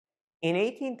In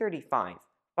 1835,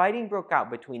 fighting broke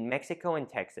out between Mexico and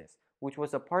Texas, which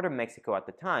was a part of Mexico at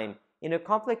the time, in a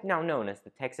conflict now known as the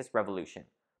Texas Revolution.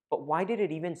 But why did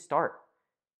it even start?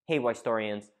 Hey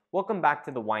historians, welcome back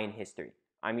to the Why in History.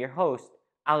 I'm your host,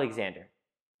 Alexander.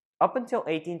 Up until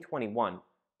 1821,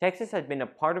 Texas had been a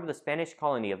part of the Spanish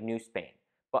colony of New Spain,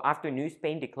 but after New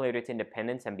Spain declared its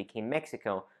independence and became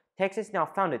Mexico, Texas now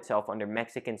found itself under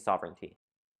Mexican sovereignty.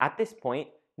 At this point,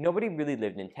 nobody really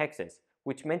lived in Texas,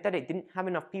 which meant that it didn't have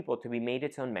enough people to be made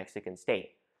its own Mexican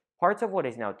state. Parts of what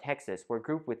is now Texas were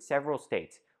grouped with several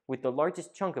states, with the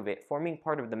largest chunk of it forming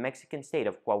part of the Mexican state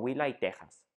of Coahuila y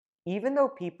Texas. Even though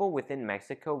people within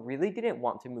Mexico really didn't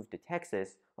want to move to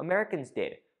Texas, Americans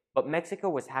did, but Mexico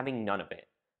was having none of it.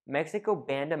 Mexico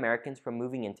banned Americans from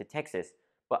moving into Texas,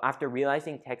 but after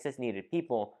realizing Texas needed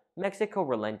people, Mexico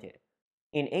relented.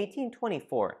 In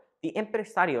 1824, the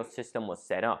empresario system was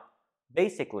set up.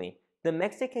 Basically, the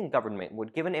Mexican government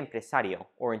would give an empresario,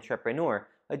 or entrepreneur,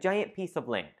 a giant piece of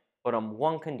land, but on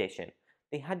one condition: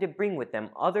 they had to bring with them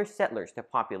other settlers to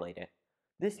populate it.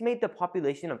 This made the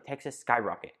population of Texas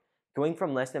skyrocket, going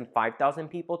from less than 5,000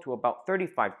 people to about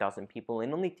 35,000 people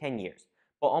in only 10 years,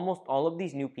 but almost all of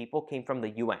these new people came from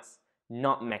the US,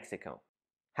 not Mexico.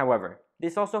 However,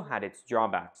 this also had its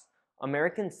drawbacks.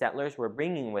 American settlers were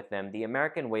bringing with them the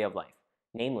American way of life,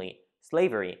 namely,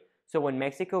 slavery. So when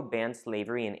Mexico banned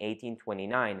slavery in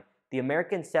 1829, the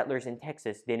American settlers in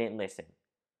Texas didn't listen.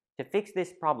 To fix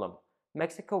this problem,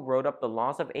 Mexico wrote up the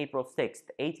laws of April 6,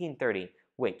 1830,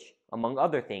 which, among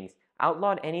other things,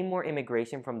 outlawed any more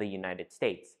immigration from the United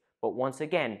States. But once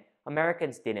again,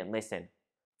 Americans didn't listen.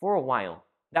 For a while,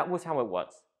 that was how it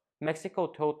was. Mexico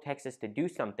told Texas to do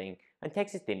something, and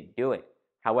Texas didn't do it.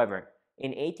 However,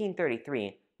 in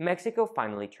 1833, Mexico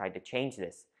finally tried to change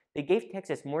this. They gave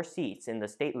Texas more seats in the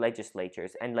state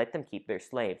legislatures and let them keep their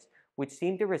slaves, which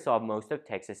seemed to resolve most of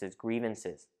Texas's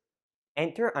grievances.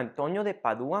 Enter Antonio de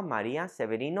Padua María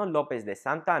Severino López de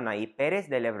Santa Anna y Pérez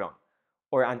de Lebrón,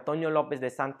 or Antonio López de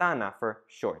Santa Anna for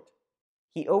short.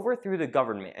 He overthrew the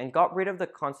government and got rid of the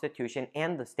Constitution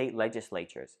and the state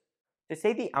legislatures. To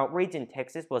say the outrage in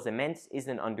Texas was immense is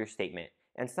an understatement,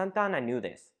 and Santa Anna knew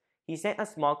this. He sent a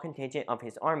small contingent of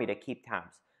his army to keep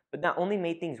tabs, but that only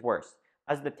made things worse,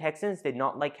 as the Texans did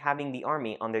not like having the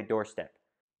army on their doorstep.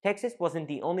 Texas wasn't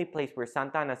the only place where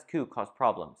Santa Anna's coup caused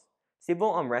problems.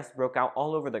 Civil unrest broke out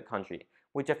all over the country,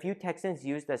 which a few Texans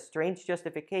used as strange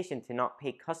justification to not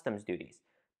pay customs duties,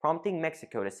 prompting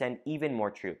Mexico to send even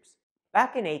more troops.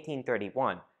 Back in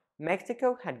 1831,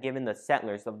 Mexico had given the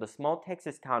settlers of the small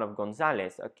Texas town of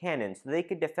Gonzales a cannon so they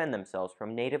could defend themselves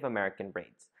from Native American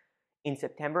raids. In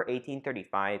September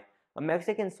 1835, a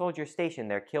Mexican soldier stationed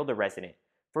there killed a resident,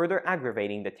 further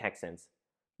aggravating the Texans.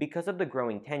 Because of the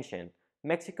growing tension,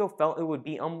 Mexico felt it would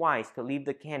be unwise to leave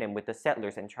the cannon with the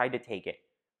settlers and tried to take it,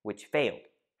 which failed.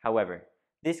 However,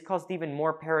 this caused even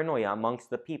more paranoia amongst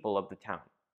the people of the town.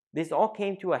 This all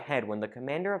came to a head when the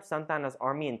commander of Santa Anna's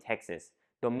army in Texas,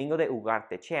 Domingo de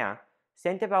Ugartechea,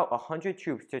 sent about 100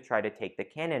 troops to try to take the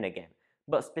cannon again,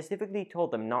 but specifically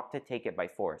told them not to take it by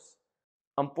force.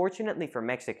 Unfortunately for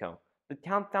Mexico, the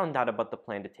town found out about the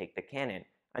plan to take the cannon,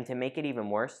 and to make it even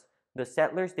worse, the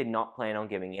settlers did not plan on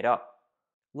giving it up.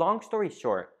 Long story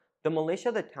short, the militia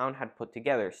the town had put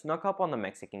together snuck up on the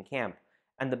Mexican camp,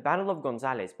 and the Battle of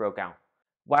Gonzales broke out.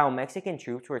 While Mexican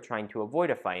troops were trying to avoid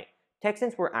a fight,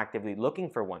 Texans were actively looking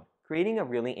for one, creating a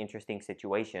really interesting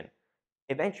situation.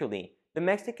 Eventually, the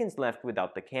Mexicans left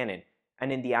without the cannon,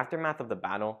 and in the aftermath of the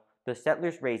battle, the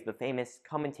settlers raised the famous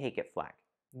 "Come and Take It" flag.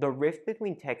 The rift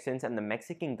between Texans and the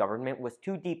Mexican government was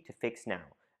too deep to fix now,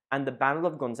 and the Battle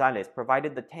of Gonzales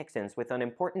provided the Texans with an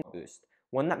important boost,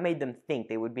 one that made them think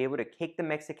they would be able to kick the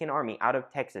Mexican army out of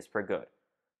Texas for good.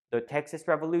 The Texas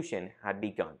Revolution had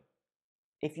begun.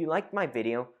 If you liked my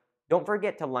video, don't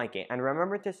forget to like it, and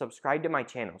remember to subscribe to my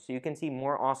channel so you can see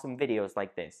more awesome videos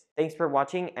like this. Thanks for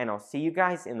watching, and I'll see you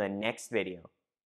guys in the next video.